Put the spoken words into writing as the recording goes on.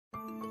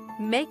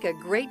Make a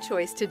great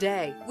choice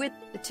today with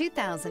the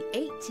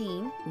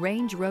 2018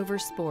 Range Rover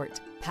Sport.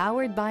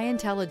 Powered by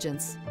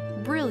intelligence,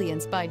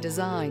 brilliance by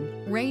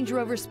design, Range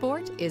Rover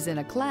Sport is in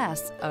a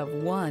class of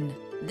one.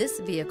 This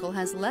vehicle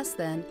has less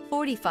than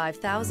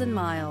 45,000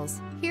 miles.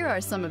 Here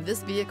are some of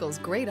this vehicle's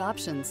great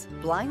options: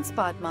 blind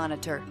spot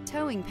monitor,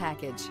 towing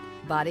package,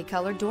 body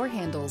color door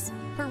handles,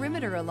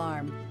 perimeter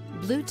alarm,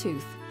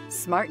 Bluetooth,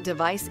 smart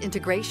device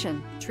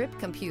integration, trip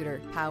computer,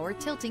 power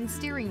tilting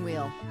steering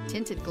wheel,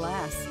 tinted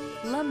glass,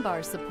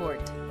 lumbar support.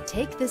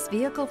 Take this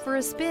vehicle for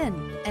a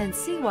spin and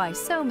see why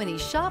so many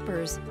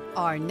shoppers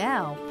are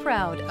now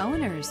proud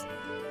owners.